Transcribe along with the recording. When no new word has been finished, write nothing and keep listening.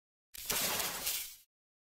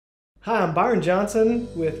Hi, I'm Byron Johnson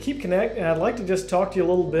with Keep Connect, and I'd like to just talk to you a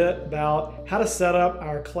little bit about how to set up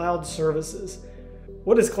our cloud services.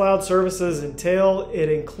 What does cloud services entail? It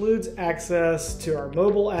includes access to our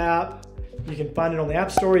mobile app. You can find it on the App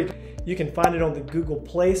Store. You can find it on the Google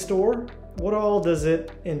Play Store. What all does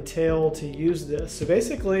it entail to use this? So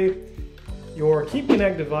basically, your Keep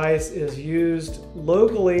Connect device is used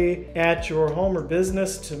locally at your home or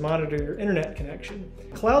business to monitor your internet connection.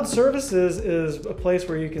 Cloud services is a place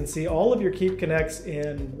where you can see all of your Keep Connects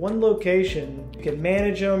in one location. You can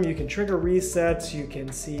manage them, you can trigger resets, you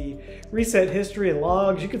can see reset history and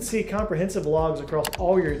logs. You can see comprehensive logs across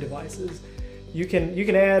all your devices. You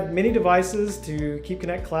can add many devices to Keep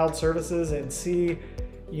Connect cloud services and see,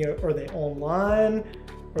 are they online,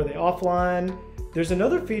 are they offline? There's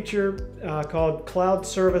another feature called Cloud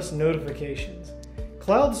Service Notifications.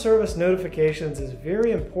 Cloud Service Notifications is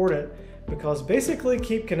very important because basically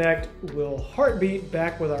Keep Connect will heartbeat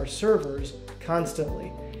back with our servers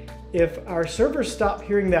constantly. If our servers stop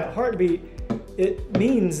hearing that heartbeat, it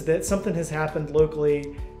means that something has happened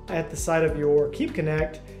locally at the site of your Keep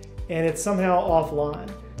Connect and it's somehow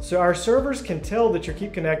offline. So our servers can tell that your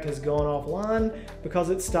Keep Connect has gone offline because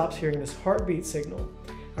it stops hearing this heartbeat signal.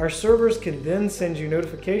 Our servers can then send you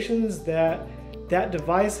notifications that that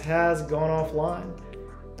device has gone offline.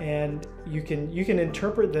 And you can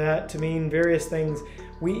interpret that to mean various things.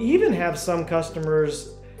 We even have some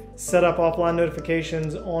customers set up offline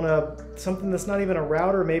notifications on something that's not even a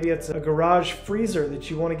router. Maybe it's a garage freezer that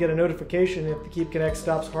you want to get a notification if the Keep Connect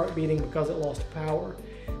stops heartbeating because it lost power.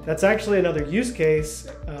 That's actually another use case.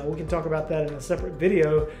 We can talk about that in a separate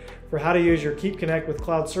video for how to use your Keep Connect with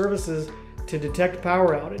cloud services to detect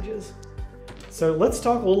power outages. So let's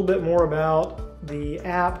talk a little bit more about the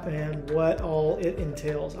app and what all it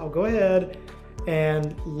entails. I'll go ahead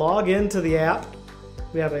and log into the app.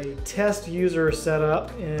 We have a test user set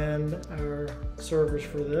up in our servers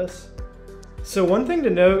for this. So one thing to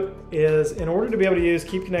note is in order to be able to use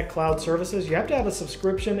Keep Connect cloud services, you have to have a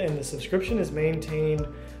subscription, and the subscription is maintained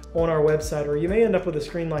on our website, or you may end up with a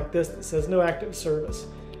screen like this that says no active service.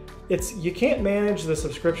 You can't manage the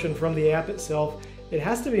subscription from the app itself. It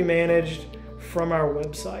has to be managed from our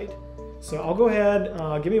website. So I'll go ahead,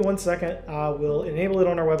 give me 1 second. I will enable it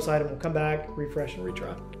on our website and we'll come back, refresh and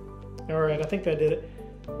retry. All right, I think that did it.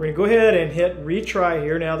 We're gonna go ahead and hit retry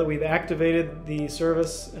here now that we've activated the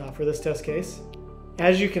service for this test case.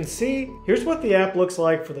 As you can see, here's what the app looks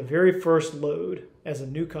like for the very first load as a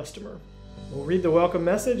new customer. We'll read the welcome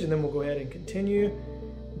message and then we'll go ahead and continue.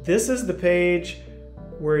 This is the page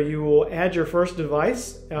where you will add your first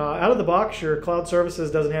device. Out of the box, your cloud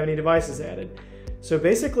services doesn't have any devices added. So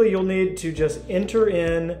basically you'll need to just enter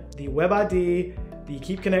in the web ID, the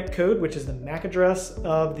Keep Connect code, which is the MAC address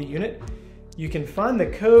of the unit. You can find the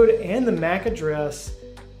code and the MAC address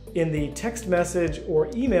in the text message or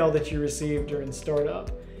email that you received during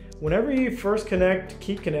startup. Whenever you first connect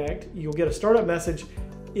Keep Connect, you'll get a startup message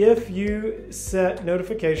if you set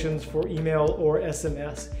notifications for email or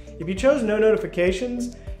SMS. If you chose no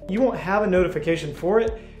notifications, you won't have a notification for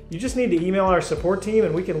it. You just need to email our support team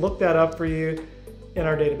and we can look that up for you in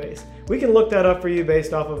our database. We can look that up for you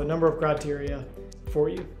based off of a number of criteria for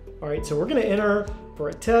you. All right, so we're gonna enter for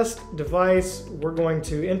a test device, we're going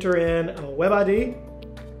to enter in a web ID,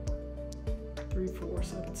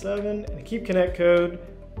 3477, and a Keep Connect code.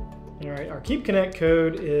 All right, our Keep Connect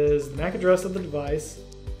code is the MAC address of the device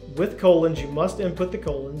with colons. You must input the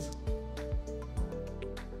colons.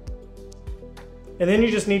 And then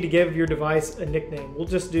you just need to give your device a nickname. We'll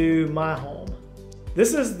just do My Home.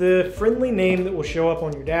 This is the friendly name that will show up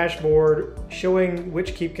on your dashboard showing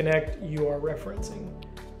which Keep Connect you are referencing.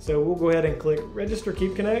 So we'll go ahead and click Register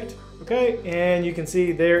Keep Connect. Okay, and you can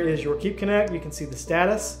see there is your Keep Connect. You can see the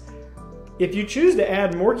status. If you choose to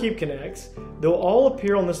add more Keep Connects, they'll all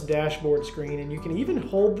appear on this dashboard screen and you can even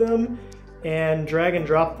hold them and drag and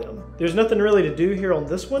drop them. There's nothing really to do here on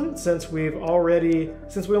this one since we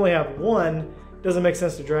only have one. Doesn't make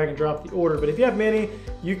sense to drag and drop the order, but if you have many,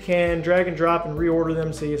 you can drag and drop and reorder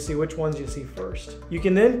them so you see which ones you see first. You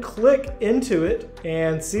can then click into it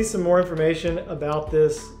and see some more information about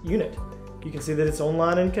this unit. You can see that it's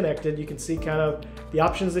online and connected. You can see kind of the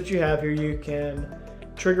options that you have here. You can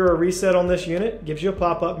trigger a reset on this unit. It gives you a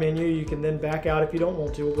pop-up menu. You can then back out if you don't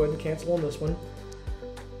want to. We'll go ahead and cancel on this one.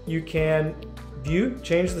 You can view,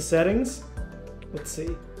 change the settings. Let's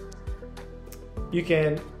see. You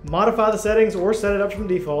can modify the settings or set it up from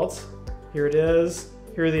defaults. Here it is.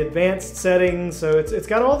 Here are the advanced settings. So it's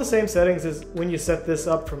got all the same settings as when you set this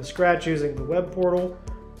up from scratch using the web portal.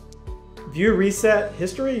 View reset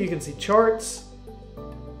history. You can see charts.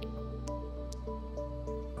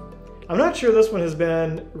 I'm not sure this one has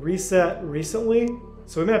been reset recently,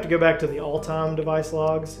 so we may have to go back to the all-time device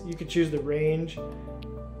logs. You could choose the range.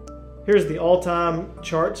 Here's the all-time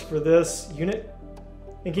charts for this unit.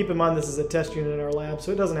 And keep in mind this is a test unit in our lab,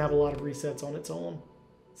 so it doesn't have a lot of resets on its own.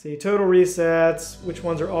 See, total resets, which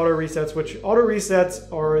ones are auto resets, which auto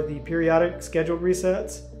resets are the periodic scheduled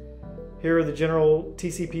resets. Here are the general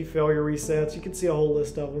TCP failure resets. You can see a whole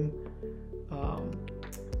list of them.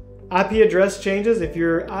 IP address changes. If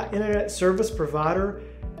your internet service provider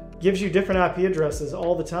gives you different IP addresses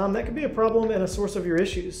all the time, that could be a problem and a source of your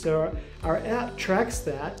issues. So our app tracks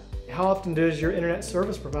that. How often does your internet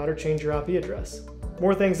service provider change your IP address?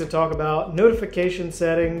 More things to talk about. Notification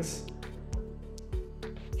settings.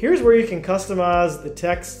 Here's where you can customize the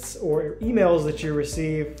texts or emails that you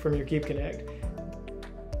receive from your Keep Connect.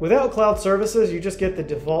 Without cloud services, you just get the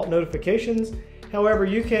default notifications. However,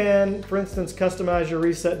 you can, for instance, customize your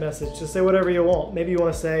reset message to say whatever you want. Maybe you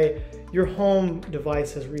want to say your home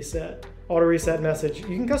device has reset, auto reset message.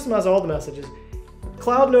 You can customize all the messages.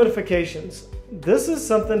 Cloud notifications. This is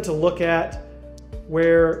something to look at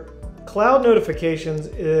where cloud notifications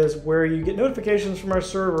is where you get notifications from our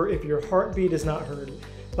server if your heartbeat is not heard.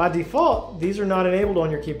 By default, these are not enabled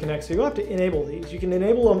on your Keep Connect, so you'll have to enable these. You can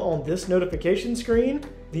enable them on this notification screen.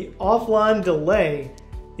 The offline delay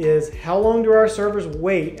is how long do our servers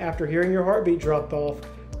wait after hearing your heartbeat drop off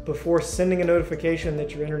before sending a notification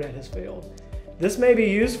that your internet has failed. This may be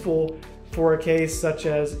useful for a case such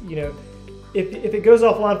as, if it goes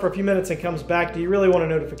offline for a few minutes and comes back, do you really want a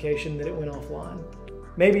notification that it went offline?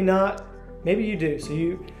 Maybe not, maybe you do.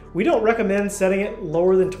 So we don't recommend setting it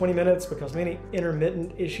lower than 20 minutes because many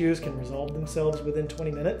intermittent issues can resolve themselves within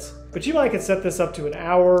 20 minutes. But you might could set this up to an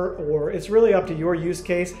hour, or it's really up to your use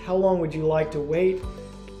case. How long would you like to wait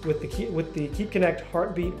with the Keep Connect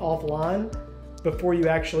heartbeat offline before you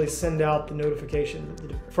actually send out the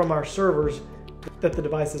notification from our servers that the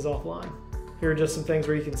device is offline? Here are just some things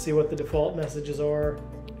where you can see what the default messages are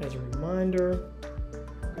as a reminder.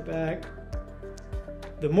 Go back.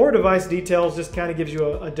 The more device details just kind of gives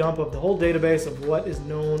you a dump of the whole database of what is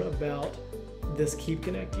known about this Keep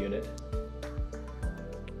Connect unit.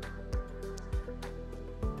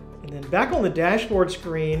 And then back on the dashboard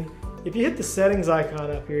screen, if you hit the settings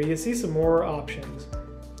icon up here, you see some more options.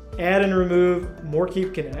 Add and remove more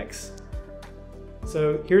Keep Connects.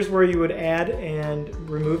 So here's where you would add and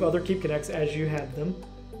remove other Keep Connects as you have them.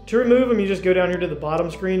 To remove them, you just go down here to the bottom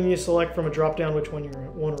screen and you select from a drop-down which one you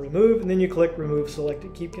want to remove, and then you click Remove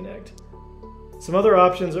Selected Keep Connect. Some other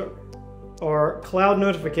options are cloud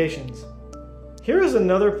notifications. Here is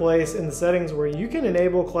another place in the settings where you can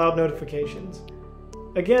enable cloud notifications.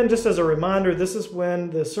 Again, just as a reminder, this is when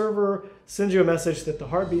the server sends you a message that the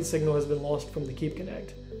heartbeat signal has been lost from the Keep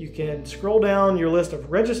Connect. You can scroll down your list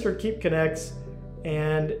of registered Keep Connects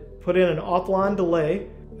and put in an offline delay.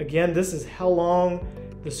 Again, this is how long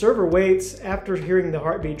the server waits after hearing the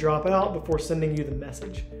heartbeat drop out before sending you the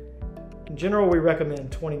message. In general, we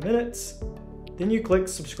recommend 20 minutes. Then you click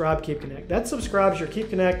Subscribe Keep Connect. That subscribes your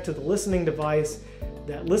Keep Connect to the listening device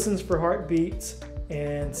that listens for heartbeats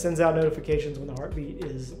and sends out notifications when the heartbeat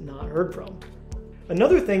is not heard from.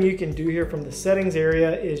 Another thing you can do here from the settings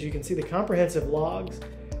area is you can see the comprehensive logs.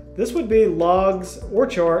 This would be logs or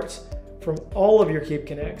charts from all of your Keep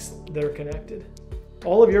Connects that are connected.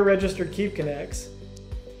 All of your registered Keep Connects.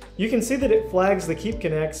 You can see that it flags the Keep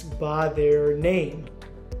Connects by their name.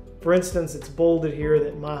 For instance, it's bolded here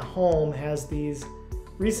that my home has these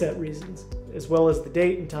reset reasons, as well as the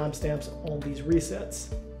date and timestamps on these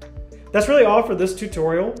resets. That's really all for this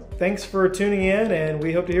tutorial. Thanks for tuning in, and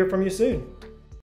we hope to hear from you soon.